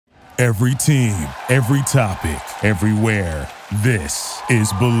Every team, every topic, everywhere. This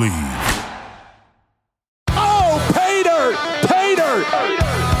is Believe. Oh, pay dirt! Pay dirt!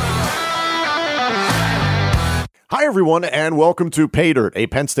 Hi, everyone, and welcome to Pay Dirt, a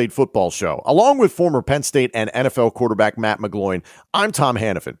Penn State football show. Along with former Penn State and NFL quarterback Matt McGloin, I'm Tom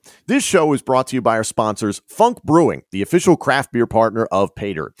Hannafin. This show is brought to you by our sponsors, Funk Brewing, the official craft beer partner of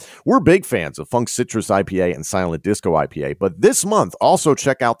Pay Dirt. We're big fans of Funk Citrus IPA and Silent Disco IPA, but this month, also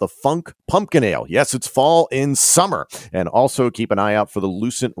check out the Funk Pumpkin Ale. Yes, it's fall in summer. And also keep an eye out for the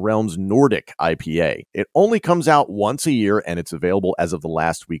Lucent Realms Nordic IPA. It only comes out once a year, and it's available as of the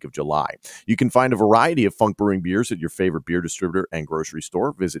last week of July. You can find a variety of Funk Brewing beers at your favorite beer distributor and grocery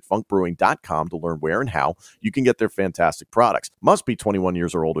store. Visit funkbrewing.com to learn where and how you can get their fantastic products. Must be 21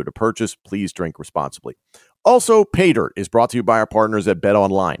 years or older to purchase. Please drink responsibly. Also, Pay Dirt is brought to you by our partners at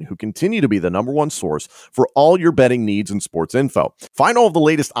BetOnline, who continue to be the number one source for all your betting needs and sports info. Find all of the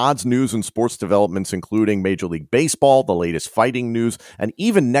latest odds, news, and sports developments, including Major League Baseball, the latest fighting news, and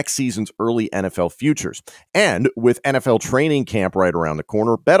even next season's early NFL futures. And with NFL training camp right around the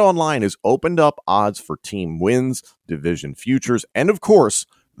corner, BetOnline has opened up odds for team wins, division futures, and of course,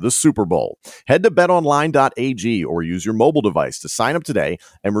 the Super Bowl. Head to betonline.ag or use your mobile device to sign up today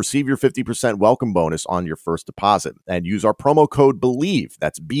and receive your 50% welcome bonus on your first deposit. And use our promo code BELIEVE,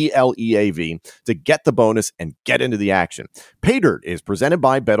 that's BLEAV, to get the bonus and get into the action. Pay Dirt is presented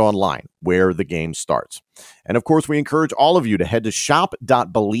by BetOnline, where the game starts. And of course, we encourage all of you to head to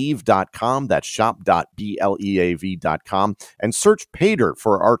shop.believe.com, that's shop.beleav.com, and search Pay Dirt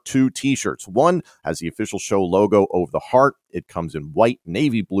for our two t-shirts. One has the official show logo over the heart. It comes in white,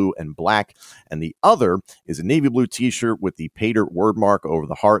 navy blue, and black. And the other is a navy blue t-shirt with the Pay Dirt word mark over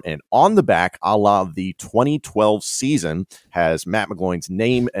the heart. And on the back, a la the 2012 season, has Matt McGloin's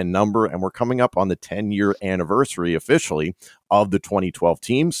name and number. And we're coming up on the 10-year anniversary officially of the 2012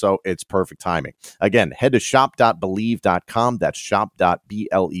 team, so it's perfect timing. Again, head to shop.believe.com, that's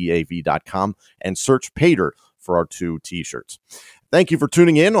shop.beleav.com, and search Pay Dirt for our two t-shirts. Thank you for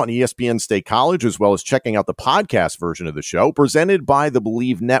tuning in on ESPN State College, as well as checking out the podcast version of the show presented by the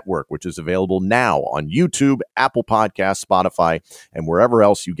Believe Network, which is available now on YouTube, Apple Podcasts, Spotify, and wherever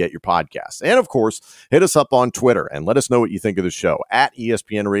else you get your podcasts. And of course, hit us up on Twitter and let us know what you think of the show at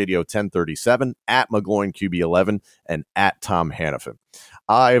ESPN Radio 1037, at McGloin QB11, and at Tom Hannafin.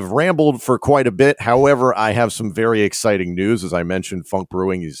 I've rambled for quite a bit. However, I have some very exciting news. As I mentioned, Funk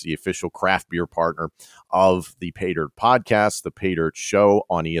Brewing is the official craft beer partner of the Pay Dirt podcast, the Pay Dirt show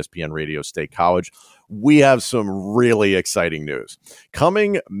on ESPN Radio State College. We have some really exciting news.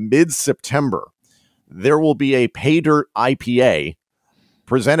 Coming mid-September, there will be a Pay Dirt IPA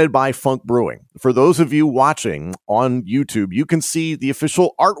presented by Funk Brewing. For those of you watching on YouTube, you can see the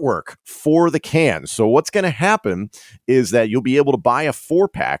official artwork for the can. So what's going to happen is that you'll be able to buy a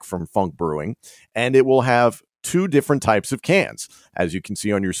 4-pack from Funk Brewing, and it will have two different types of cans. As you can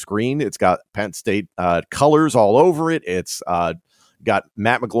see on your screen, it's got Penn State colors all over it. It's got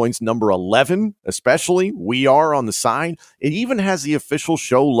Matt McGloin's number 11, especially. We are on the side. It even has the official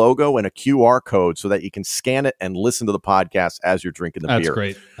show logo and a QR code so that you can scan it and listen to the podcast as you're drinking the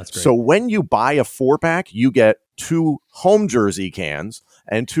beer. That's great. So when you buy a 4-pack, you get 2 home jersey cans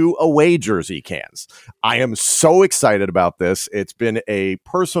and 2 away jersey cans. I am so excited about this. It's been a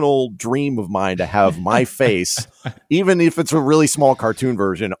personal dream of mine to have my face, even if it's a really small cartoon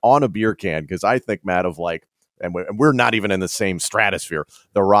version, on a beer can, because I think, Matt, of like, and we're not even in the same stratosphere.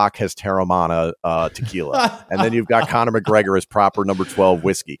 The Rock has Terramana tequila. And then you've got Conor McGregor as proper number 12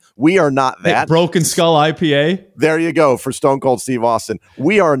 whiskey. We are not that. Broken Skull IPA. There you go for Stone Cold Steve Austin.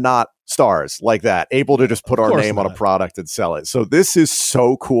 We are not stars like that, able to just put our name on a product and sell it. So this is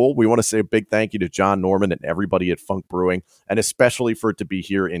so cool. We want to say a big thank you to John Norman and everybody at Funk Brewing, and especially for it to be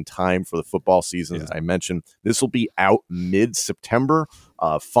here in time for the football season. Yeah. As I mentioned, this will be out mid-September.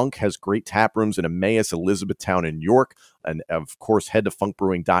 Funk has great tap rooms in Emmaus, Elizabethtown, and York. And of course, head to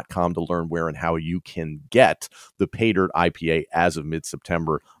funkbrewing.com to learn where and how you can get the Pay Dirt IPA as of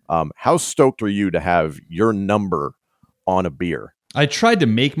mid-September. How stoked are you to have your number on a beer? I tried to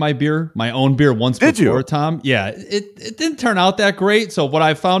make my own beer once before, Tom. Yeah, it didn't turn out that great. So what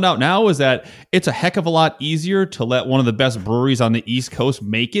I found out now is that it's a heck of a lot easier to let one of the best breweries on the East Coast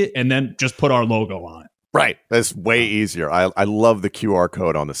make it and then just put our logo on it. Right. That's way easier. I love the QR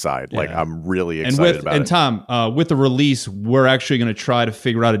code on the side. Yeah. Like, I'm really excited about it. And Tom, with the release, we're actually going to try to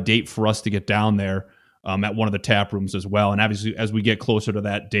figure out a date for us to get down there at one of the tap rooms as well. And obviously, as we get closer to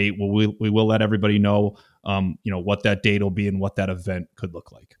that date, we will let everybody know, what that date will be and what that event could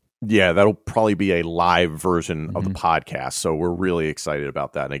look like. Yeah, that'll probably be a live version of the podcast. So we're really excited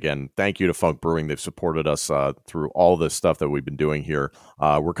about that. And again, thank you to Funk Brewing. They've supported us through all this stuff that we've been doing here.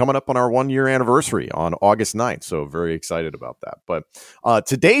 We're coming up on our 1-year anniversary on August 9th. So very excited about that. But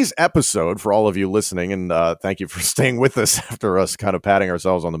today's episode, for all of you listening, and thank you for staying with us after us kind of patting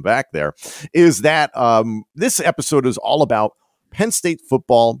ourselves on the back there, is that this episode is all about Penn State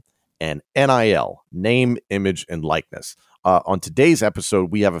football and NIL, name, image, and likeness. On today's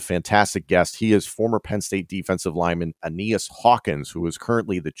episode, we have a fantastic guest. He is former Penn State defensive lineman Aeneas Hawkins, who is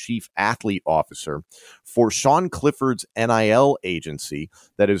currently the chief athlete officer for Sean Clifford's NIL agency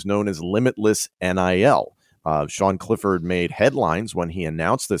that is known as Limitless NIL. Sean Clifford made headlines when he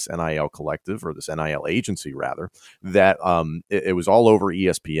announced this NIL collective, or this NIL agency rather, that it was all over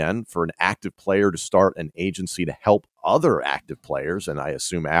ESPN for an active player to start an agency to help other active players. And I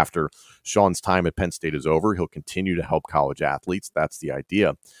assume after Sean's time at Penn State is over, he'll continue to help college athletes. That's the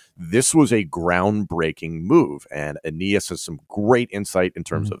idea. This was a groundbreaking move, and Aeneas has some great insight in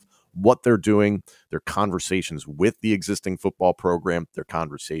terms of what they're doing, their conversations with the existing football program, their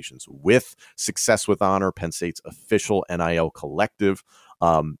conversations with Success with Honor, Penn State's official NIL collective.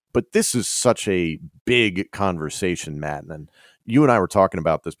 But this is such a big conversation, Matt. And you and I were talking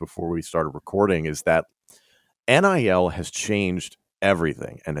about this before we started recording, is that NIL has changed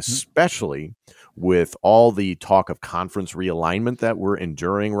everything, and especially with all the talk of conference realignment that we're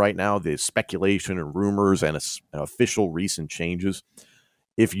enduring right now, the speculation and rumors and official recent changes.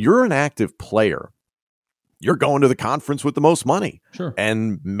 If you're an active player, you're going to the conference with the most money. Sure.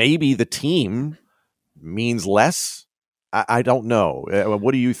 And maybe the team means less. I don't know.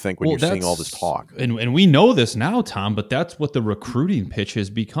 What do you think when you're seeing all this talk? And we know this now, Tom, but that's what the recruiting pitch has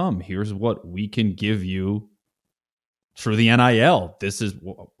become. Here's what we can give you through the NIL. This is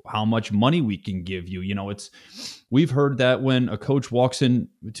how much money we can give you. You know, we've heard that when a coach walks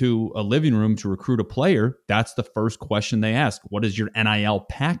into a living room to recruit a player, that's the first question they ask. What does your NIL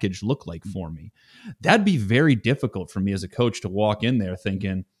package look like for me? That'd be very difficult for me as a coach to walk in there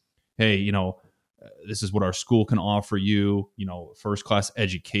thinking, hey, you know, this is what our school can offer you, you know, first-class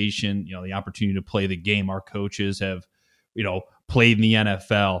education, you know, the opportunity to play the game. Our coaches have, you know, played in the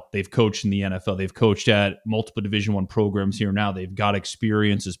NFL. They've coached in the NFL. They've coached at multiple Division I programs here now. They've got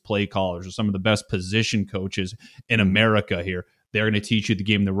experience as play callers or some of the best position coaches in America here. They're going to teach you the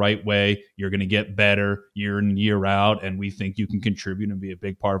game the right way. You're going to get better year in and year out, and we think you can contribute and be a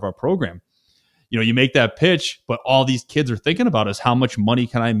big part of our program. You know, you make that pitch, but all these kids are thinking about is how much money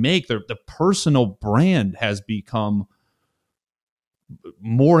can I make? The personal brand has become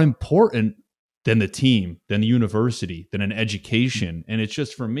more important than the team, than the university, than an education. And it's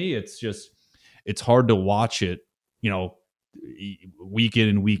just, for me, it's hard to watch it, you know, week in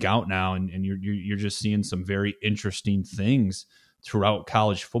and week out now. And you're just seeing some very interesting things throughout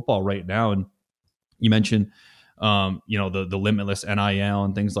college football right now. And you mentioned, you know, the Limitless NIL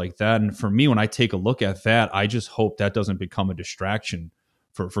and things like that. And for me, when I take a look at that, I just hope that doesn't become a distraction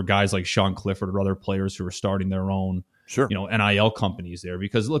for guys like Sean Clifford or other players who are starting their own, you know, NIL companies there.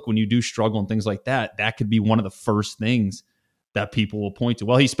 Because look, when you do struggle and things like that, that could be one of the first things that people will point to.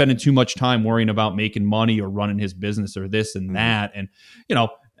 Well, he's spending too much time worrying about making money or running his business or this and that. And, you know,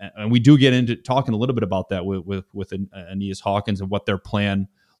 and we do get into talking a little bit about that with Aeneas Hawkins and what their plan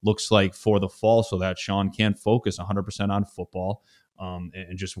looks like for the fall, so that Sean can focus 100% on football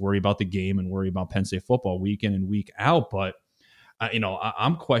and just worry about the game and worry about Penn State football week in and week out. But, you know,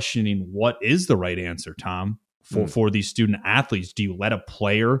 I'm questioning what is the right answer, Tom, for these student athletes. Do you let a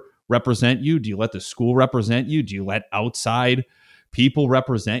player represent you? Do you let the school represent you? Do you let outside people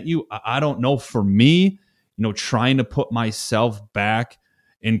represent you? I don't know. For me, you know, trying to put myself back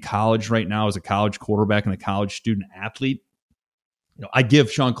in college right now as a college quarterback and a college student athlete, you know, I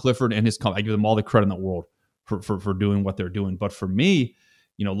give Sean Clifford and his company, I give them all the credit in the world for doing what they're doing. But for me,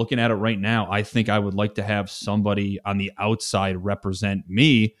 you know, looking at it right now, I think I would like to have somebody on the outside represent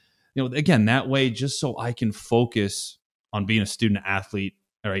me, you know, again, that way, just so I can focus on being a student athlete,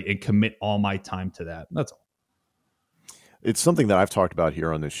 all right, and commit all my time to that. That's all. It's something that I've talked about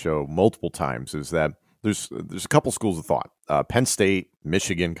here on this show multiple times, is that there's a couple schools of thought. Penn State,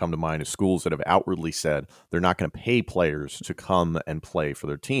 Michigan come to mind as schools that have outwardly said they're not going to pay players to come and play for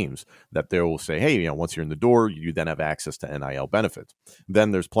their teams, that they will say, hey, you know, once you're in the door, you then have access to NIL benefits. Then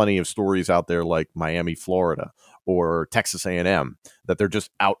there's plenty of stories out there like Miami, Florida, or Texas A&M, that they're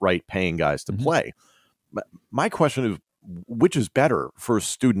just outright paying guys to play. My question is, which is better for a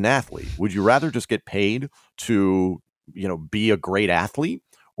student athlete? Would you rather just get paid to, you know, be a great athlete?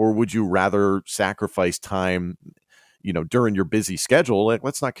 Or would you rather sacrifice time, during your busy schedule, like,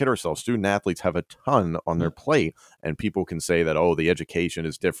 let's not kid ourselves. Student athletes have a ton on their plate, and people can say that, oh, the education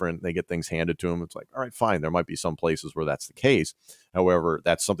is different. They get things handed to them. It's like, all right, fine. There might be some places where that's the case. However,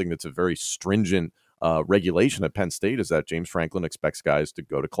 that's something that's a very stringent regulation at Penn State, is that James Franklin expects guys to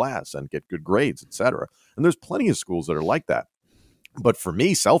go to class and get good grades, et cetera. And there's plenty of schools that are like that. But for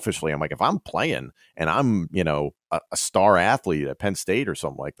me, selfishly, I'm like, if I'm playing and I'm, a star athlete at Penn State or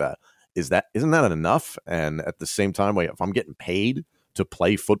something like that, isn't that enough? And at the same time, if I'm getting paid to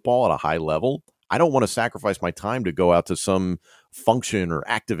play football at a high level, I don't want to sacrifice my time to go out to some function or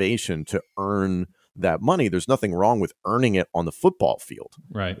activation to earn that money. There's nothing wrong with earning it on the football field.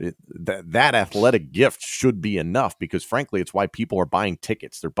 Right. That athletic gift should be enough, because frankly, it's why people are buying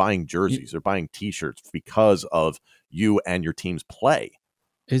tickets. They're buying jerseys. They're buying T-shirts because of you and your team's play.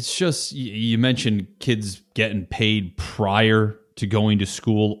 It's just, you mentioned kids getting paid prior to going to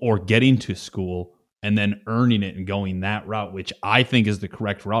school or getting to school and then earning it and going that route, which I think is the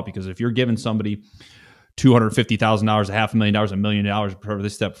correct route. Because if you're giving somebody $250,000, $500,000, $1 million before they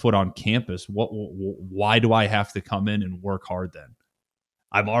step foot on campus, why do I have to come in and work hard then?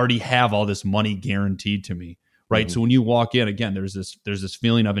 I've already have all this money guaranteed to me, right? Mm-hmm. So when you walk in, again, there's this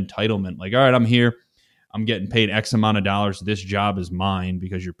feeling of entitlement. Like, all right, I'm here. I'm getting paid X amount of dollars. This job is mine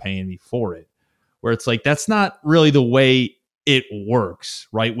because you're paying me for it. Where it's like, that's not really the way it works,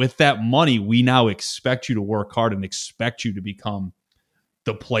 right? With that money, we now expect you to work hard and expect you to become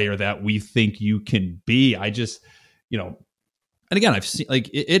the player that we think you can be. I just, and again, I've seen, like,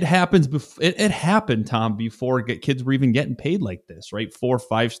 it happens before. It happened, Tom, before kids were even getting paid like this, right? 4 or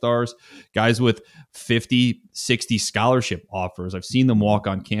 5 stars, guys with 50, 60 scholarship offers. I've seen them walk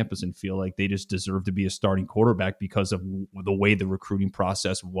on campus and feel like they just deserve to be a starting quarterback because of the way the recruiting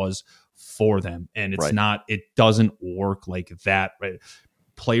process was for them. And it's not, it doesn't work like that, right?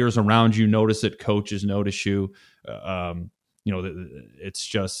 Players around you notice it. Coaches notice you. I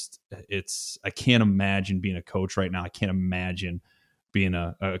can't imagine being a coach right now. I can't imagine being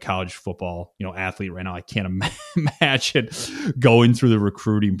a college football, athlete right now. I can't imagine going through the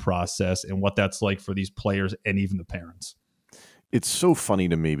recruiting process and what that's like for these players and even the parents. It's so funny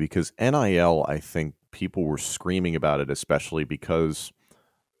to me because NIL, I think people were screaming about it, especially because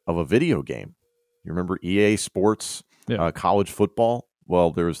of a video game. You remember EA Sports, college football?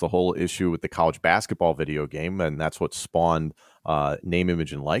 Well, there was the whole issue with the college basketball video game, and that's what spawned name,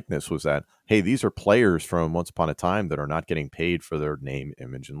 image, and likeness, was that, hey, these are players from once upon a time that are not getting paid for their name,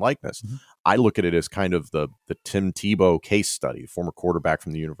 image, and likeness. Mm-hmm. I look at it as kind of the Tim Tebow case study, former quarterback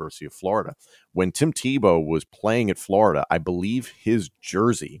from the University of Florida. When Tim Tebow was playing at Florida, I believe his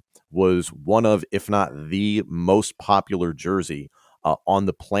jersey was one of, if not the most popular jersey on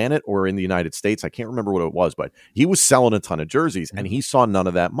the planet or in the United States. I can't remember what it was, but he was selling a ton of jerseys and he saw none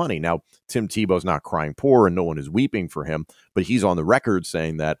of that money. Now, Tim Tebow's not crying poor and no one is weeping for him, but he's on the record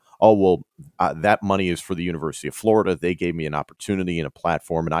saying that, that money is for the University of Florida. They gave me an opportunity and a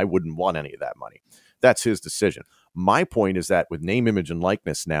platform and I wouldn't want any of that money. That's his decision. My point is that with name, image, and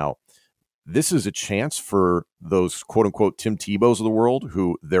likeness now, this is a chance for those quote unquote Tim Tebows of the world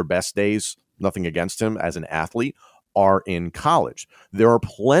who their best days, nothing against him as an athlete, are in college. There are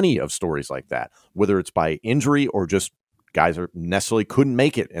plenty of stories like that, whether it's by injury or just guys are necessarily couldn't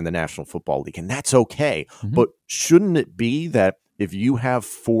make it in the National Football League, and that's okay. Mm-hmm. But shouldn't it be that if you have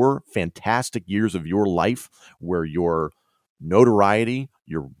 4 fantastic years of your life where your notoriety,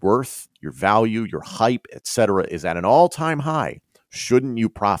 your worth, your value, your hype, etc., is at an all-time high, shouldn't you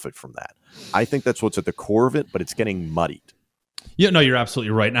profit from that? I think that's what's at the core of it, but it's getting muddied. Yeah, no, you're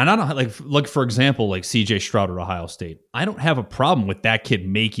absolutely right. And I don't like for example, like CJ Stroud at Ohio State. I don't have a problem with that kid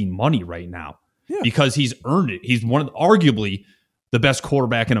making money right now because he's earned it. He's arguably the best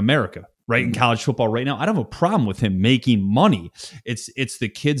quarterback in America, right? In college football right now. I don't have a problem with him making money. It's the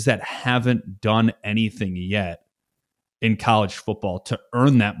kids that haven't done anything yet in college football to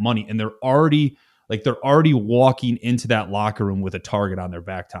earn that money. And they're already walking into that locker room with a target on their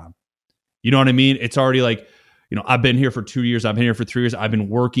back, Tom. You know what I mean? It's already like, I've been here for 2 years. I've been here for 3 years. I've been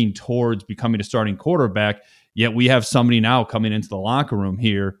working towards becoming a starting quarterback. Yet we have somebody now coming into the locker room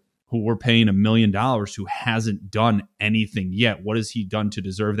here who we're paying $1 million who hasn't done anything yet. What has he done to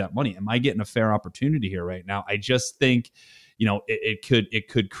deserve that money? Am I getting a fair opportunity here right now? I just think, it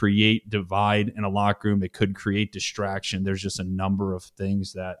could create divide in a locker room. It could create distraction. There's just a number of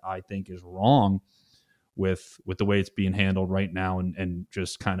things that I think is wrong with the way it's being handled right now, and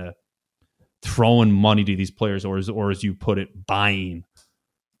just kind of throwing money to these players, or as you put it, buying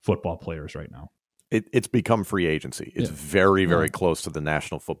football players right now. It's become free agency. It's very, very close to the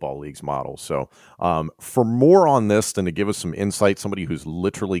National Football League's model. So for more on this and to give us some insight, somebody who's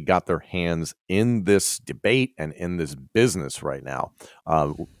literally got their hands in this debate and in this business right now,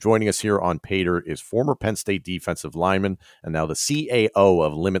 joining us here on Pay Dirt is former Penn State defensive lineman and now the CAO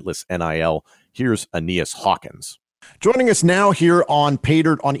of Limitless NIL. Here's Aeneas Hawkins. Joining us now here on Pay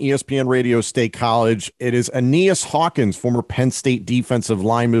Dirt on ESPN Radio State College, it is Aeneas Hawkins, former Penn State defensive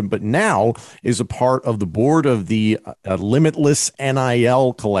lineman, but now is a part of the board of the Limitless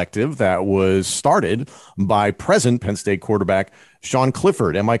NIL collective that was started by present Penn State quarterback Sean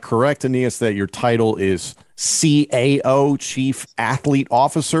Clifford. Am I correct, Aeneas, that your title is CAO, Chief Athlete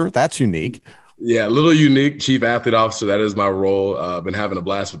Officer? That's unique. Yeah, a little unique, Chief Athlete Officer. That is my role. I've been having a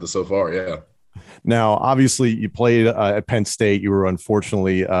blast with it so far, yeah. Now, obviously, you played at Penn State. You were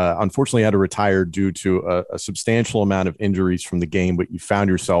unfortunately had to retire due to a substantial amount of injuries from the game, but you found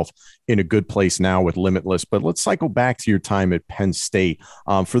yourself in a good place now with Limitless. But let's cycle back to your time at Penn State.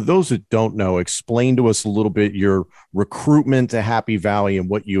 For those that don't know, explain to us a little bit your recruitment to Happy Valley and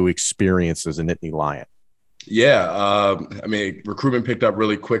what you experienced as a Nittany Lion. Yeah, recruitment picked up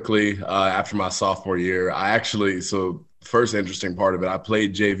really quickly after my sophomore year. First interesting part of it, I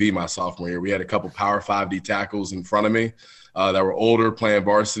played JV my sophomore year. We had a couple Power 5 D tackles in front of me that were older playing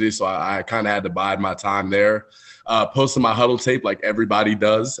varsity, so I kind of had to bide my time there. Posted my huddle tape like everybody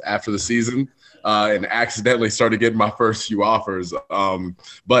does after the season and accidentally started getting my first few offers.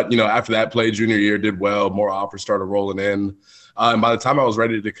 But after that, played junior year, did well. More offers started rolling in. And by the time I was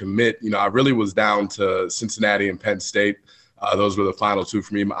ready to commit, I really was down to Cincinnati and Penn State. Those were the final two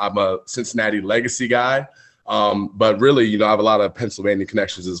for me. I'm a Cincinnati legacy guy. But really, I have a lot of Pennsylvania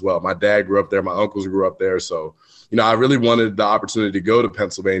connections as well. My dad grew up there. My uncles grew up there. So, I really wanted the opportunity to go to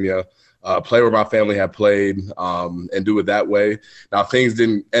Pennsylvania, play where my family had played, and do it that way. Now, things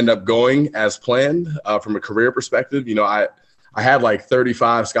didn't end up going as planned from a career perspective. I had like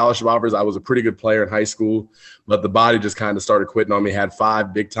 35 scholarship offers. I was a pretty good player in high school, but the body just kind of started quitting on me. Had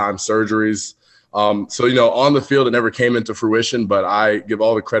 5 big-time surgeries. On the field, it never came into fruition, but I give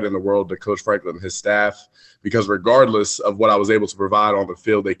all the credit in the world to Coach Franklin and his staff, because regardless of what I was able to provide on the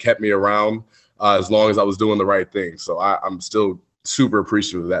field, they kept me around as long as I was doing the right thing. So I'm still super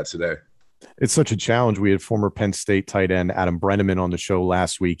appreciative of that today. It's such a challenge. We had former Penn State tight end Adam Brenneman on the show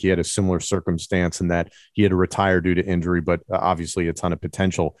last week. He had a similar circumstance in that he had to retire due to injury, but obviously a ton of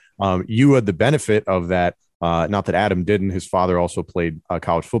potential. You had the benefit of that. Not that Adam didn't. His father also played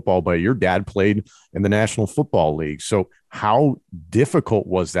college football, but your dad played in the National Football League. So how difficult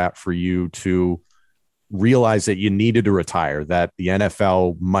was that for you to realize that you needed to retire, that the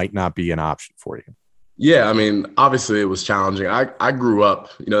NFL might not be an option for you? Yeah, obviously it was challenging. I grew up,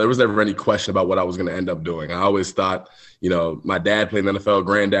 there was never any question about what I was going to end up doing. I always thought, my dad played in the NFL,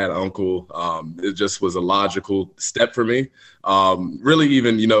 granddad, uncle. It just was a logical step for me. Really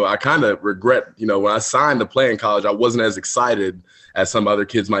even, I kind of regret, when I signed to play in college, I wasn't as excited as some other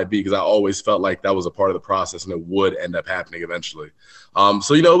kids might be, because I always felt like that was a part of the process and it would end up happening eventually.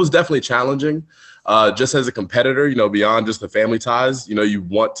 It was definitely challenging. Just as a competitor, beyond just the family ties, you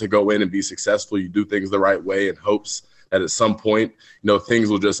want to go in and be successful. You do things the right way in hopes that at some point, things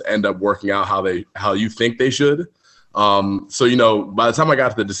will just end up working out how you think they should. By the time I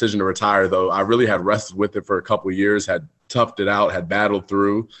got to the decision to retire, though, I really had wrestled with it for a couple of years, had toughed it out, had battled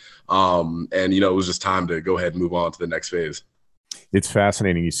through. It was just time to go ahead and move on to the next phase. It's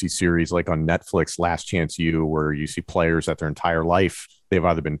fascinating. You see series like on Netflix, Last Chance U, where you see players that their entire life, they've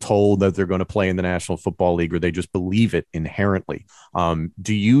either been told that they're going to play in the National Football League or they just believe it inherently.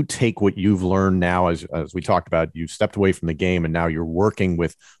 Do you take what you've learned now, as we talked about, you stepped away from the game and now you're working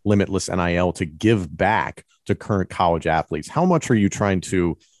with Limitless NIL to give back to current college athletes? How much are you trying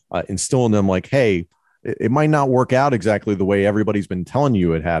to instill in them like, hey, it might not work out exactly the way everybody's been telling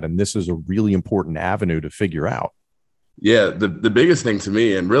you it had, and this is a really important avenue to figure out? Yeah, the biggest thing to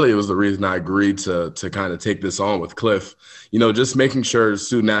me, and really it was the reason I agreed to kind of take this on with Cliff, just making sure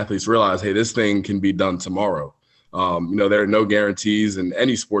student athletes realize, hey, this thing can be done tomorrow. There are no guarantees in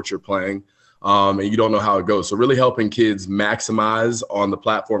any sport you're playing, and you don't know how it goes. So really helping kids maximize on the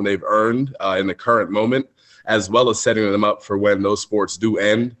platform they've earned in the current moment, as well as setting them up for when those sports do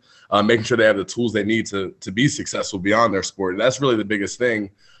end, making sure they have the tools they need to be successful beyond their sport. And that's really the biggest thing,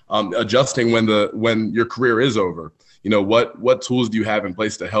 adjusting when your career is over. What tools do you have in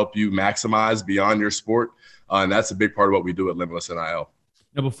place to help you maximize beyond your sport? And that's a big part of what we do at Limitless NIL.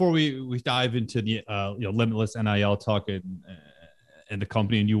 Now, before we dive into the Limitless NIL talk and the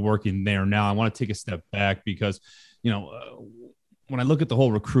company and you working there now, I want to take a step back because, when I look at the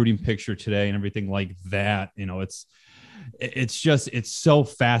whole recruiting picture today and everything like that, it's so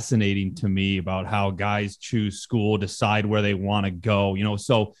fascinating to me about how guys choose school, decide where they want to go.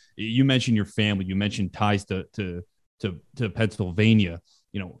 So you mentioned your family, you mentioned ties to Pennsylvania.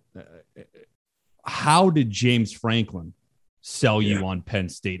 How did James Franklin sell you on Penn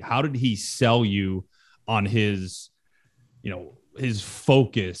State? How did he sell you on his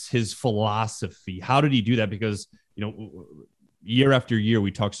focus, his philosophy? How did he do that? Because, year after year, we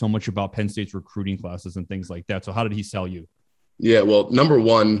talk so much about Penn State's recruiting classes and things like that. So how did he sell you? Yeah, well, number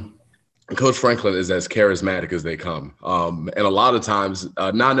one, Coach Franklin is as charismatic as they come. And a lot of times,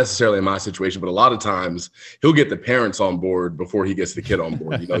 not necessarily in my situation, but a lot of times he'll get the parents on board before he gets the kid on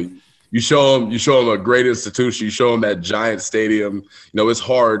board. You show him a great institution, you show him that giant stadium. It's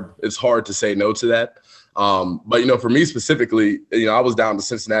hard to say no to that. But for me specifically, I was down to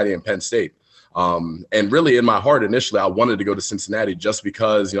Cincinnati and Penn State. And really in my heart, initially, I wanted to go to Cincinnati just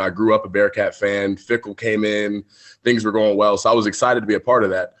because, I grew up a Bearcat fan. Fickell came in, things were going well. So I was excited to be a part of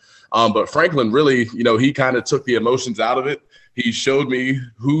that. But Franklin really, he kind of took the emotions out of it. He showed me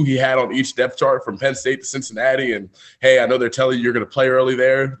who he had on each depth chart from Penn State to Cincinnati. And, hey, I know they're telling you you're going to play early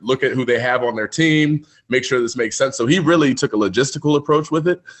there. Look at who they have on their team. Make sure this makes sense. So he really took a logistical approach with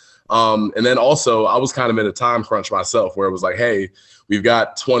it. And then also I was kind of in a time crunch myself where it was like, hey, we've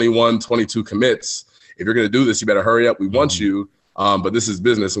got 21, 22 commits. If you're going to do this, you better hurry up. We want you, but this is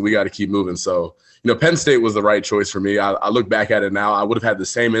business and we got to keep moving. So, Penn State was the right choice for me. I look back at it now. I would have had the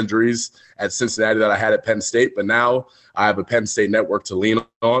same injuries at Cincinnati that I had at Penn State, but now I have a Penn State network to lean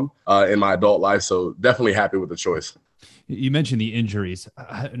on in my adult life. So definitely happy with the choice. You mentioned the injuries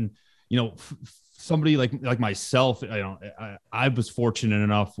and, somebody like myself, I was fortunate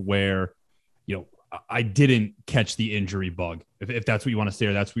enough where, I didn't catch the injury bug, if that's what you want to say,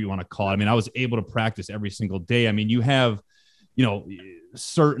 or that's what you want to call it. I mean, I was able to practice every single day. I mean, you have,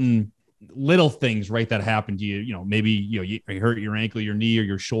 certain little things, right, that happen to you. Maybe, you hurt your ankle, your knee, or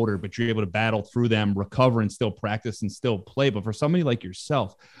your shoulder, but you're able to battle through them, recover, and still practice and still play. But for somebody like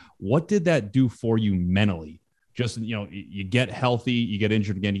yourself, what did that do for you mentally? Just, you get healthy, you get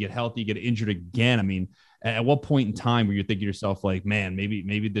injured again, you get healthy, you get injured again. I mean, at what point in time were you thinking to yourself, like, man,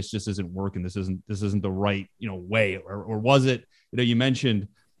 maybe this just isn't working. This isn't the right, way, or was it, you mentioned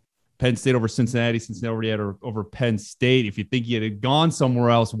Penn State over Cincinnati over Penn State. If you think you had gone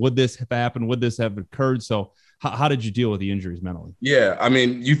somewhere else, would this have happened? Would this have occurred? So how did you deal with the injuries mentally? Yeah. I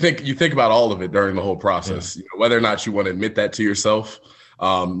mean, you think about all of it during the whole process, whether or not you want to admit that to yourself.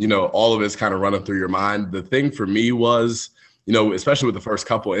 All of it's kind of running through your mind. The thing for me was, especially with the first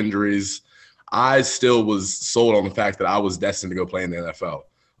couple injuries, I still was sold on the fact that I was destined to go play in the NFL.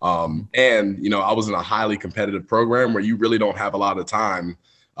 And I was in a highly competitive program where you really don't have a lot of time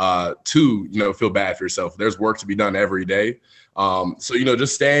to, feel bad for yourself. There's work to be done every day. So,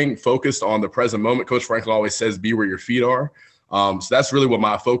 just staying focused on the present moment. Coach Franklin always says, be where your feet are. So that's really what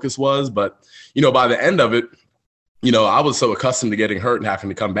my focus was. But, by the end of it, I was so accustomed to getting hurt and having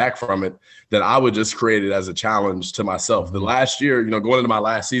to come back from it that I would just create it as a challenge to myself. The last year, going into my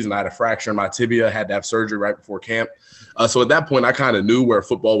last season, I had a fracture in my tibia, had to have surgery right before camp. So at that point, I kind of knew where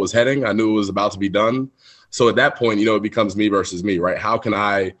football was heading. I knew it was about to be done. So at that point, it becomes me versus me, right? How can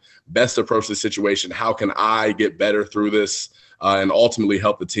I best approach the situation? How can I get better through this and ultimately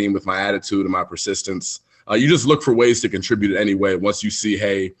help the team with my attitude and my persistence? You just look for ways to contribute in any way. Once you see,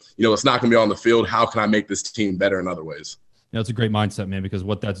 hey, it's not going to be on the field. How can I make this team better in other ways? It's a great mindset, man, because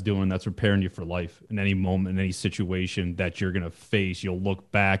what that's doing, that's preparing you for life. In any moment, in any situation that you're going to face, you'll look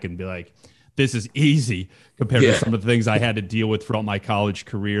back and be like, this is easy compared to some of the things I had to deal with throughout my college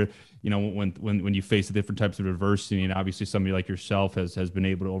career. When you face the different types of adversity, and obviously somebody like yourself has been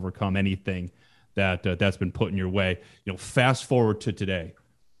able to overcome anything that's been put in your way. Fast forward to today.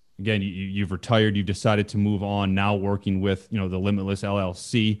 Again, you've retired. You've decided to move on. Now working with the Limitless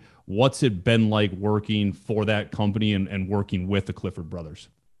LLC. What's it been like working for that company and working with the Clifford brothers?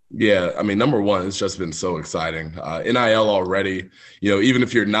 Yeah, I mean, number one, it's just been so exciting. NIL already, even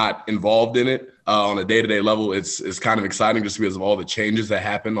if you're not involved in it on a day-to-day level, it's kind of exciting just because of all the changes that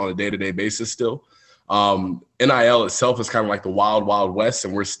happen on a day-to-day basis still. NIL itself is kind of like the wild, wild west,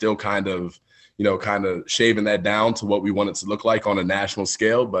 and we're still kind of shaving that down to what we want it to look like on a national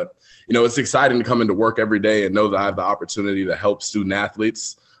scale. But, it's exciting to come into work every day and know that I have the opportunity to help student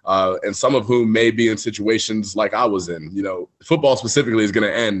athletes, and some of whom may be in situations like I was in. Football specifically is going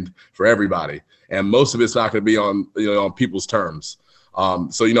to end for everybody, and most of it's not going to be on people's terms.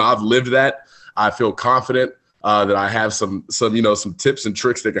 So I've lived that. I feel confident that I have some tips and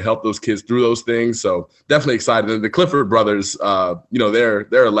tricks that can help those kids through those things. So definitely excited. And the Clifford brothers,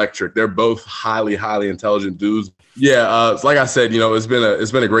 they're electric. They're both highly, highly intelligent dudes. Yeah, like I said,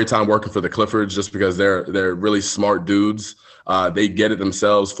 it's been a great time working for the Cliffords just because they're really smart dudes. They get it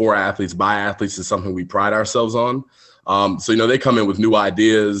themselves. For athletes, by athletes is something we pride ourselves on. So they come in with new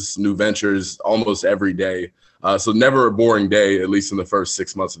ideas, new ventures almost every day. So never a boring day, at least in the first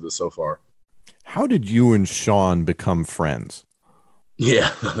 6 months of this so far. How did you and Sean become friends?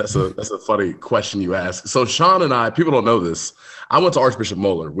 Yeah, that's a funny question you ask. So Sean and I, people don't know this. I went to Archbishop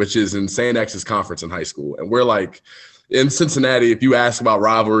Moeller, which is in St. X's Conference in high school. And we're like, in Cincinnati, if you ask about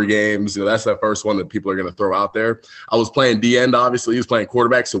rivalry games, that's the first one that people are going to throw out there. I was playing D-end, obviously. He was playing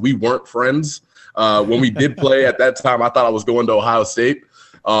quarterback, so we weren't friends. When we did play at that time, I thought I was going to Ohio State.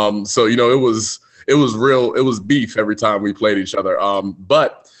 So, it was beef every time we played each other.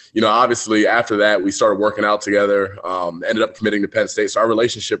 But obviously after that, we started working out together, ended up committing to Penn State. So our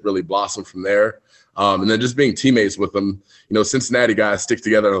relationship really blossomed from there. And then just being teammates with them, Cincinnati guys stick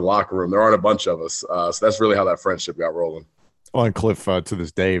together in the locker room. There aren't a bunch of us. So that's really how that friendship got rolling. Well, and Cliff, to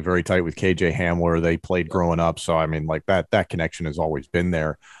this day, very tight with KJ Hamler. They played growing up. So, I mean, like that connection has always been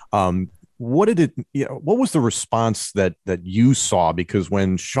there. What was the response that you saw? Because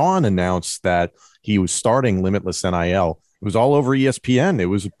when Sean announced that he was starting Limitless NIL, it was all over ESPN. It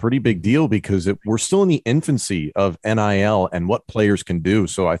was a pretty big deal because we're still in the infancy of NIL and what players can do.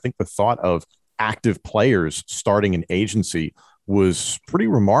 So I think the thought of active players starting an agency was pretty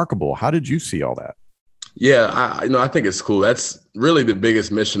remarkable. How did you see all that? Yeah, I think it's cool. That's really the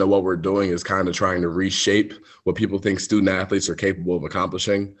biggest mission of what we're doing is kind of trying to reshape what people think student athletes are capable of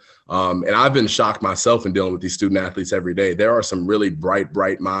accomplishing. And I've been shocked myself in dealing with these student athletes every day. There are some really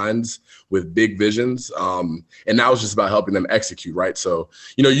bright minds with big visions. And now it's just about helping them execute, right? So,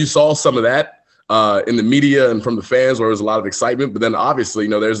 you saw some of that in the media and from the fans where there was a lot of excitement, but then obviously,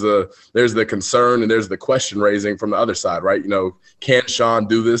 there's the concern and there's the question raising from the other side, right? Can Sean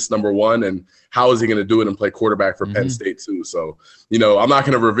do this, number one, and how is he going to do it and play quarterback for Penn State too? So, I'm not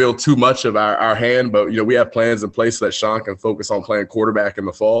going to reveal too much of our hand, but, we have plans in place so that Sean can focus on playing quarterback in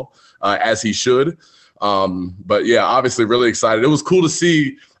the fall as he should. But yeah, obviously really excited. It was cool to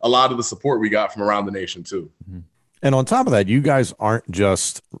see a lot of the support we got from around the nation too. Mm-hmm. And on top of that, you guys aren't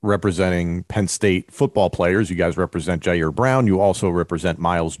just representing Penn State football players. You guys represent Jair Brown. You also represent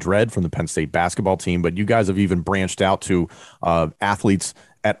Miles Dredd from the Penn State basketball team. But you guys have even branched out to athletes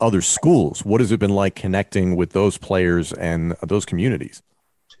at other schools. What has it been like connecting with those players and those communities?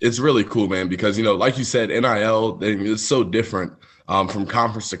 It's really cool, man, because, like you said, NIL, it's so different from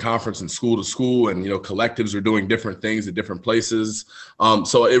conference to conference and school to school. And, collectives are doing different things at different places.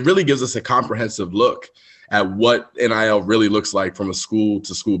 So it really gives us a comprehensive look at what NIL really looks like from a school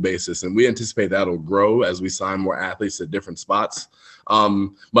to school basis. And we anticipate that'll grow as we sign more athletes at different spots.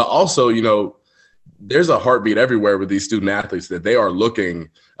 But also, there's a heartbeat everywhere with these student athletes that they are looking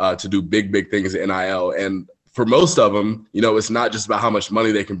to do big things at NIL. And for most of them, it's not just about how much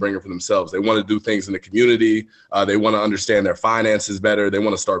money they can bring in for themselves. They want to do things in the community. They want to understand their finances better. They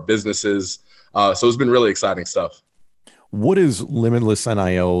want to start businesses. So it's been really exciting stuff. What is Limitless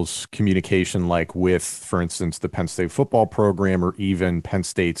NIL's communication like with, for instance, the Penn State football program or even Penn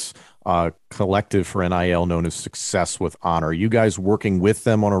State's collective for NIL known as Success with Honor? Are you guys working with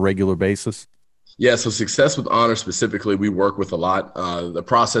them on a regular basis? Yeah, so Success with Honor specifically, we work with a lot. The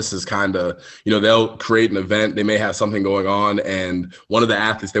process is kind of, they'll create an event. They may have something going on, and one of the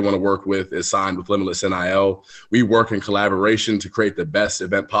athletes they want to work with is signed with Limitless NIL. We work in collaboration to create the best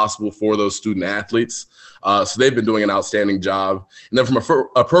event possible for those student athletes. So they've been doing an outstanding job. And then from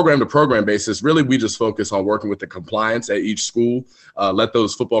a program-to-program basis, really we just focus on working with the compliance at each school. Let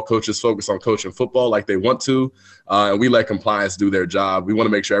those football coaches focus on coaching football like they want to, and we let compliance do their job. We want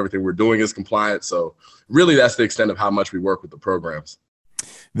to make sure everything we're doing is compliant. So really that's the extent of how much we work with the programs.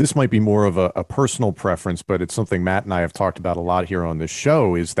 This might be more of a personal preference, but it's something Matt and I have talked about a lot here on this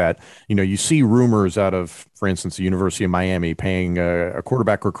show is that, you see rumors out of, for instance, the University of Miami paying a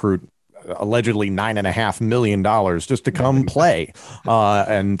quarterback recruit allegedly $9.5 million just to come play,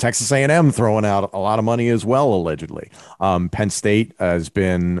 and Texas A&M throwing out a lot of money as well, allegedly. Penn State has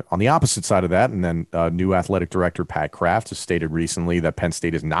been on the opposite side of that, and then new athletic director Pat Kraft has stated recently that Penn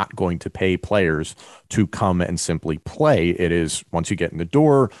State is not going to pay players to come and simply play. It is once you get in the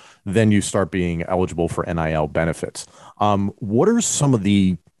door, then you start being eligible for NIL benefits. What are some of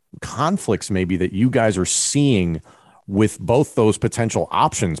the conflicts maybe that you guys are seeing with both those potential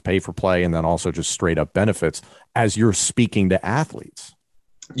options, pay for play, and then also just straight up benefits as you're speaking to athletes?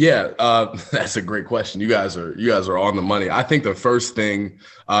 Yeah, that's a great question. You guys are on the money. I think the first thing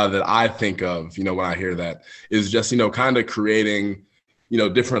that I think of, when I hear that is just, kind of creating,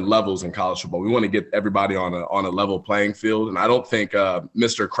 different levels in college football. We want to get everybody on a level playing field. And I don't think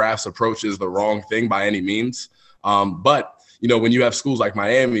Mr. Kraft's approach is the wrong thing by any means. But when you have schools like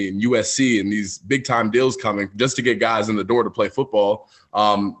Miami and USC and these big time deals coming just to get guys in the door to play football,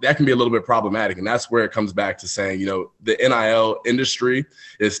 that can be a little bit problematic. And that's where it comes back to saying, the NIL industry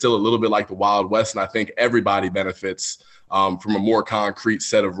is still a little bit like the Wild West. And I think everybody benefits from a more concrete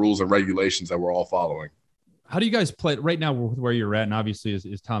set of rules and regulations that we're all following. How do you guys play right now with where you're at? And obviously, as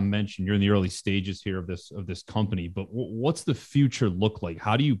Tom mentioned, you're in the early stages here of this company, but what's the future look like?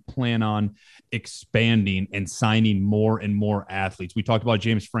 How do you plan on expanding and signing more and more athletes? We talked about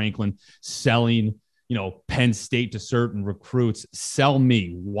James Franklin selling, Penn State to certain recruits. Sell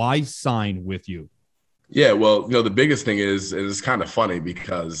me. Why sign with you? Yeah, well, the biggest thing is it's kind of funny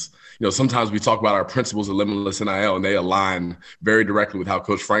because, sometimes we talk about our principles of limitless NIL and they align very directly with how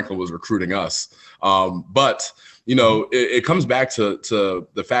Coach Franklin was recruiting us. But it comes back to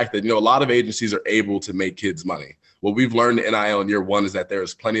the fact that, a lot of agencies are able to make kids money. What we've learned in NIL in year one is that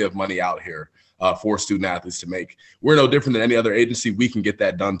there's plenty of money out here for student athletes to make. We're no different than any other agency. We can get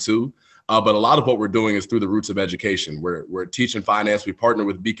that done too. But a lot of what we're doing is through the roots of education. We're teaching finance. We partner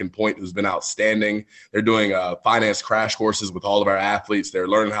with Beacon Point, who's been outstanding. They're doing finance crash courses with all of our athletes. They're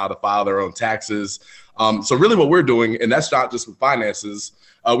learning how to file their own taxes. So really what we're doing, and that's not just with finances,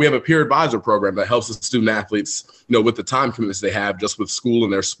 we have a peer advisor program that helps the student athletes, with the time commitments they have just with school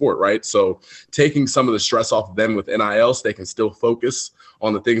and their sport, right? So taking some of the stress off of them with NIL so they can still focus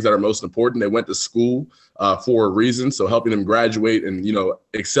on the things that are most important. They went to school for a reason. So helping them graduate and,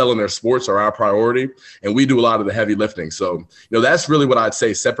 excel in their sports are our priority. And we do a lot of the heavy lifting. So, that's really what I'd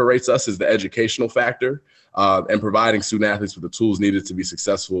say separates us is the educational factor and providing student athletes with the tools needed to be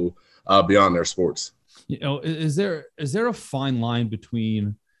successful beyond their sports. Is there a fine line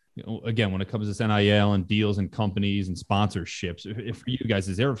between, again, when it comes to this NIL and deals and companies and sponsorships, if for you guys,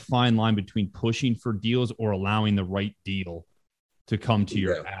 is there a fine line between pushing for deals or allowing the right deal to come to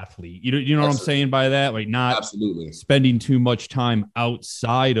your athlete? You know what I'm saying by that? Like not absolutely spending too much time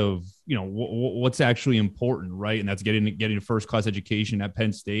outside of, what's actually important, right? And that's getting a first-class education at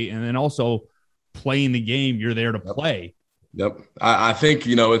Penn State and then also playing the game you're there to play. Yep. I think,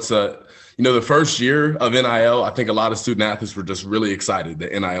 it's the first year of NIL, I think a lot of student athletes were just really excited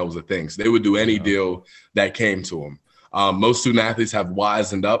that NIL was a thing. So they would do any deal that came to them. Most student athletes have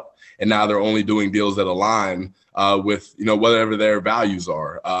wisened up and now they're only doing deals that align with, whatever their values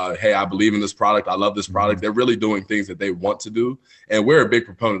are. Hey, I believe in this product. I love this product. They're really doing things that they want to do. And we're a big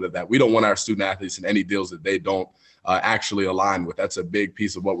proponent of that. We don't want our student athletes in any deals that they don't actually align with. That's a big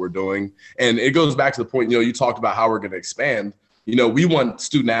piece of what we're doing. And it goes back to the point, you talked about how we're going to expand. We want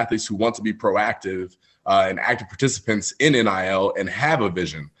student athletes who want to be proactive and active participants in NIL and have a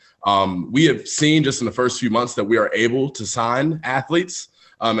vision. We have seen just in the first few months that we are able to sign athletes.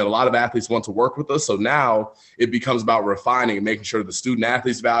 And a lot of athletes want to work with us. So now it becomes about refining and making sure the student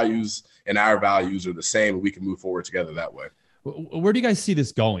athletes' values and our values are the same and we can move forward together that way. Where do you guys see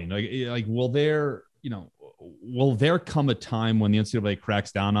this going? Like will there come a time when the NCAA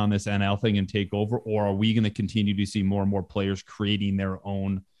cracks down on this NIL thing and take over, or are we going to continue to see more and more players creating their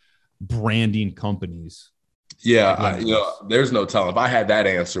own branding companies? Yeah, there's no telling. If I had that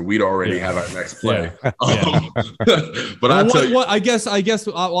answer, we'd already have our next play. But I guess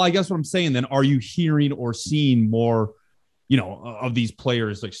what I'm saying then, are you hearing or seeing more, of these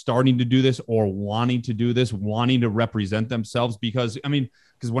players like starting to do this or wanting to do this, wanting to represent themselves? Because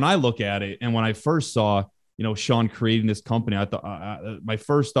when I look at it and when I first saw, Sean creating this company, I thought my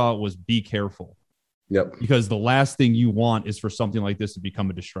first thought was be careful. Yep. Because the last thing you want is for something like this to become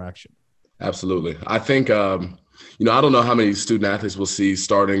a distraction. Absolutely. I think, I don't know how many student athletes will see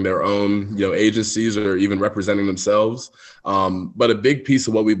starting their own, agencies or even representing themselves. But a big piece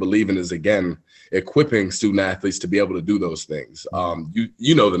of what we believe in is, again, equipping student athletes to be able to do those things.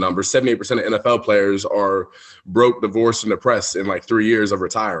 You know the numbers, 78% of NFL players are broke, divorced, and depressed in like 3 years of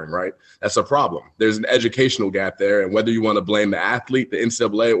retiring, right? That's a problem. There's an educational gap there. And whether you want to blame the athlete, the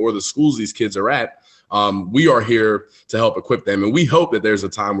NCAA, or the schools these kids are at, we are here to help equip them. And we hope that there's a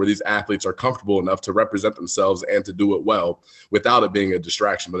time where these athletes are comfortable enough to represent themselves and to do it well without it being a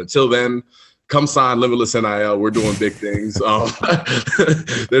distraction. But until then, come sign Limitless NIL. We're doing big things.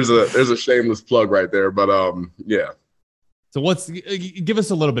 There's a shameless plug right there, but yeah. So give us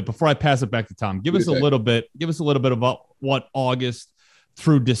a little bit before I pass it back to Tom. Give us a little bit about what August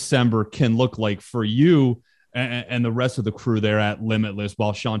through December can look like for you and the rest of the crew there at Limitless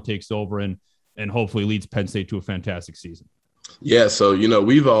while Sean takes over and hopefully leads Penn State to a fantastic season. Yeah, so,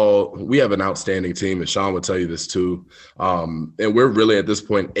 we have an outstanding team, and Sean would tell you this too. And we're really at this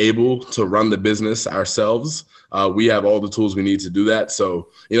point able to run the business ourselves. We have all the tools we need to do that. So,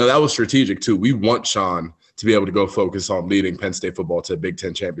 that was strategic too. We want Sean to be able to go focus on leading Penn State football to a Big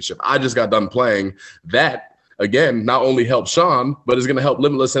Ten championship. I just got done playing that again, not only help Sean, but it's going to help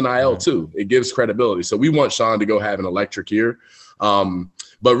Limitless NIL too. It gives credibility. So we want Sean to go have an electric year.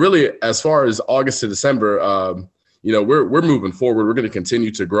 But really, as far as August to December, we're moving forward. We're going to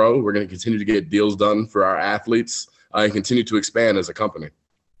continue to grow. We're going to continue to get deals done for our athletes and continue to expand as a company.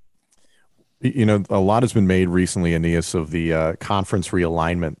 A lot has been made recently, Aeneas, of the conference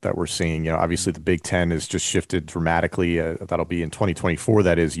realignment that we're seeing. Obviously the Big Ten has just shifted dramatically. That'll be in 2024.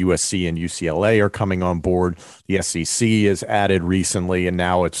 That is, USC and UCLA are coming on board. The SEC is added recently, and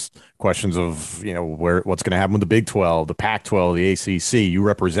now it's questions of what's going to happen with the Big 12, the Pac-12, the ACC. You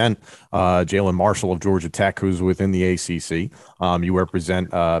represent Jalen Marshall of Georgia Tech, who's within the ACC. You represent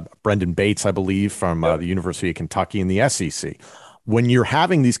Brendan Bates, I believe, from the University of Kentucky in the SEC. When you're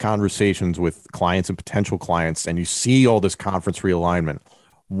having these conversations with clients and potential clients and you see all this conference realignment,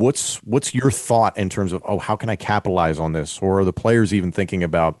 what's your thought in terms of, how can I capitalize on this? Or are the players even thinking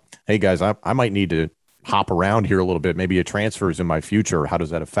about, hey, guys, I might need to hop around here a little bit. Maybe a transfer is in my future. How does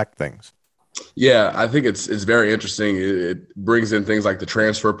that affect things? Yeah, I think it's very interesting. It brings in things like the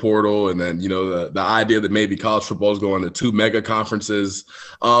transfer portal, and then the idea that maybe college football is going to 2 mega conferences.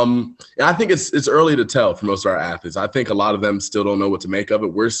 And I think it's early to tell for most of our athletes. I think a lot of them still don't know what to make of it.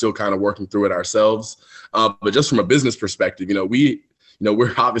 We're still kind of working through it ourselves. But just from a business perspective,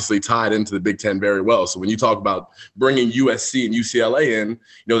 we're obviously tied into the Big Ten very well. So when you talk about bringing USC and UCLA in,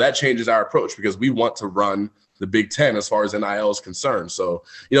 that changes our approach because we want to run the Big Ten as far as NIL is concerned. So,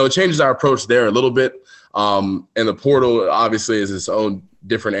 it changes our approach there a little bit. And the portal obviously is its own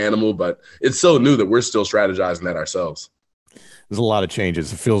different animal, but it's so new that we're still strategizing that ourselves. There's a lot of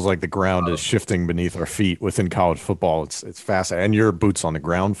changes. It feels like the ground is shifting beneath our feet within college football. It's fascinating, and your boots on the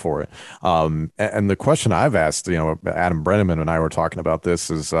ground for it. And the question I've asked, Adam Brenneman and I were talking about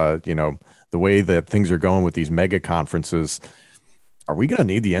this is, the way that things are going with these mega conferences, are we going to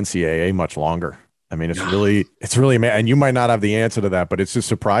need the NCAA much longer? I mean, it's really, and you might not have the answer to that, but it's just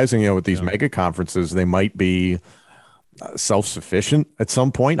surprising, with these mega conferences, they might be self-sufficient at some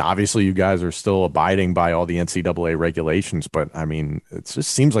point. Obviously, you guys are still abiding by all the NCAA regulations, but I mean, it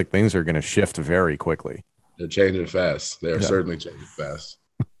just seems like things are going to shift very quickly. They're changing fast. They're certainly changing fast.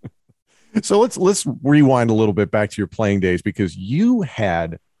 So let's rewind a little bit back to your playing days, because you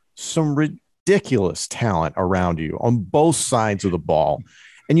had some ridiculous talent around you on both sides of the ball.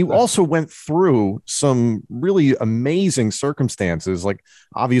 And you also went through some really amazing circumstances. Like,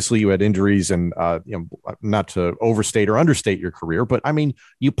 obviously you had injuries and, not to overstate or understate your career, but I mean,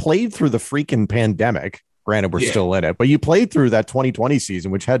 you played through the freaking pandemic. Granted, we're still in it, but you played through that 2020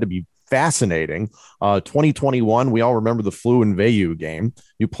 season, which had to be fascinating. 2021, we all remember the flu and Vayu game.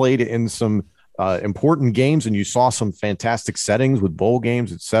 You played in some important games and you saw some fantastic settings with bowl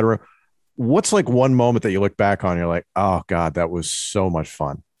games, etc. What's like one moment that you look back on and you're like, oh God, that was so much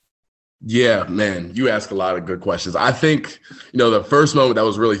fun? Yeah, man, you ask a lot of good questions. I think, the first moment that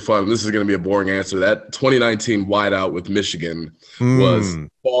was really fun, this is going to be a boring answer, that 2019 whiteout with Michigan was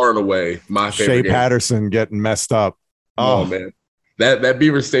far and away my favorite game. Patterson getting messed up. Oh man. That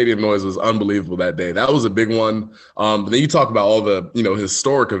Beaver Stadium noise was unbelievable that day. That was a big one. But then you talk about all the,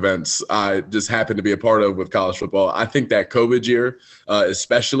 historic events I just happened to be a part of with college football. I think that COVID year,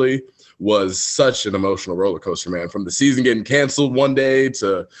 especially, was such an emotional roller coaster, man. From the season getting canceled one day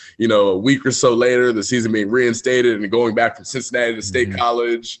to, a week or so later, the season being reinstated and going back from Cincinnati to State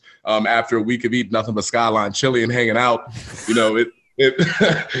College after a week of eating nothing but Skyline chili and hanging out.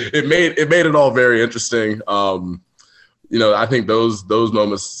 It made it all very interesting. I think those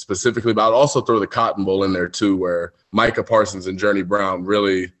moments specifically, but I'd also throw the Cotton Bowl in there too, where Micah Parsons and Journey Brown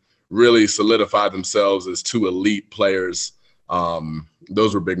really, really solidified themselves as two elite players.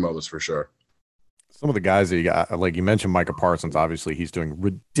 Those were big moments for sure. Some of the guys that you got, like you mentioned, Micah Parsons, obviously he's doing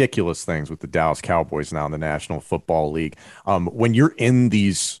ridiculous things with the Dallas Cowboys now in the National Football League. When you're in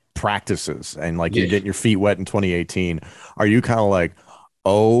these practices and like you're getting your feet wet in 2018, are you kind of like,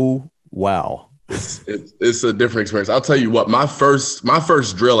 oh, wow. It's a different experience. I'll tell you what, my first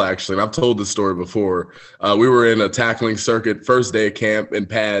drill, actually, and I've told this story before, we were in a tackling circuit, first day of camp in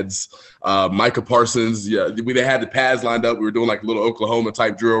pads. Micah Parsons, they had the pads lined up. We were doing like a little Oklahoma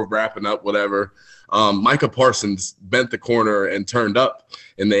type drill, wrapping up, whatever. Micah Parsons bent the corner and turned up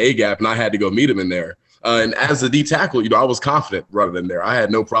in the A-gap, and I had to go meet him in there. And as a D tackle, I was confident running in there. I had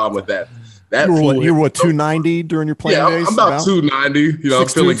no problem with that. You were 290 during your playing days? I'm about 290. I'm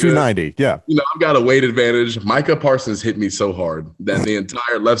feeling 290. Yeah. I've got a weight advantage. Micah Parsons hit me so hard that the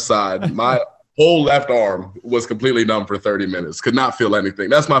entire left side, my whole left arm was completely numb for 30 minutes. Could not feel anything.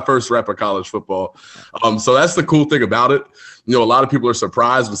 That's my first rep of college football. So that's the cool thing about it. A lot of people are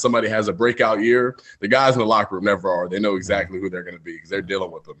surprised when somebody has a breakout year. The guys in the locker room never are. They know exactly who they're going to be because they're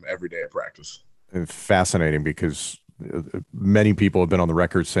dealing with them every day at practice. Fascinating, because many people have been on the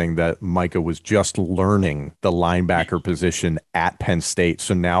record saying that Micah was just learning the linebacker position at Penn State.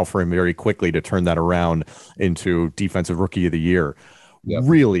 So now for him very quickly to turn that around into Defensive Rookie of the Year,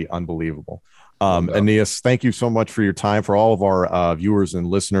 really unbelievable. Aeneas, thank you so much for your time. For all of our viewers and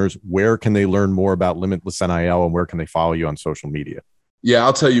listeners, where can they learn more about Limitless NIL, and where can they follow you on social media? Yeah,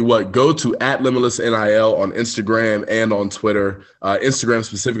 I'll tell you what, go to @LimitlessNIL on Instagram and on Twitter. Instagram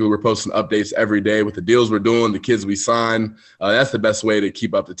specifically, we're posting updates every day with the deals we're doing, the kids we sign. That's the best way to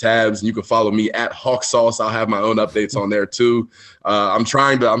keep up the tabs. And you can follow me @HawkSauce. I'll have my own updates on there too. I'm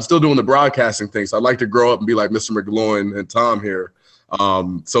still doing the broadcasting thing, so I'd like to grow up and be like Mr. McGloin and Tom here.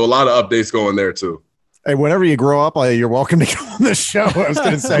 So a lot of updates going there too. Hey, whenever you grow up, you're welcome to come on the show. I was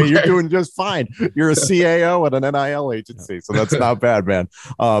going to say, You're doing just fine. You're a CAO at an NIL agency, so that's not bad, man.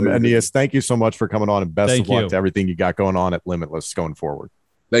 Aeneas, thank you so much for coming on, and best of luck to everything you got going on at Limitless going forward.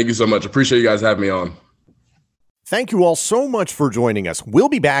 Thank you so much. Appreciate you guys having me on. Thank you all so much for joining us. We'll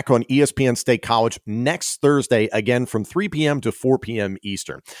be back on ESPN State College next Thursday, again from 3 p.m. to 4 p.m.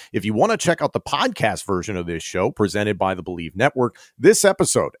 Eastern. If you want to check out the podcast version of this show presented by the Believe Network, this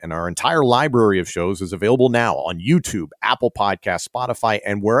episode and our entire library of shows is available now on YouTube, Apple Podcasts, Spotify,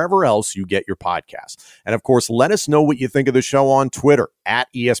 and wherever else you get your podcasts. And of course, let us know what you think of the show on Twitter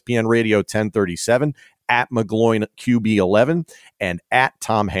 @ESPN Radio 1037, @McGloinQB11, and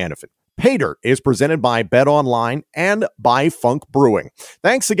 @Tom Hannafin. Pay Dirt is presented by Bet Online and by Funk Brewing.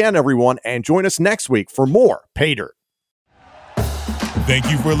 Thanks again, everyone, and join us next week for more Pay Dirt.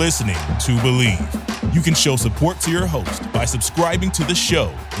 Thank you for listening to Believe. You can show support to your host by subscribing to the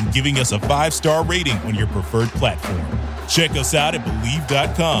show and giving us a 5-star rating on your preferred platform. Check us out at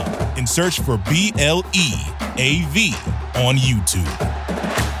Believe.com and search for BLEAV on YouTube.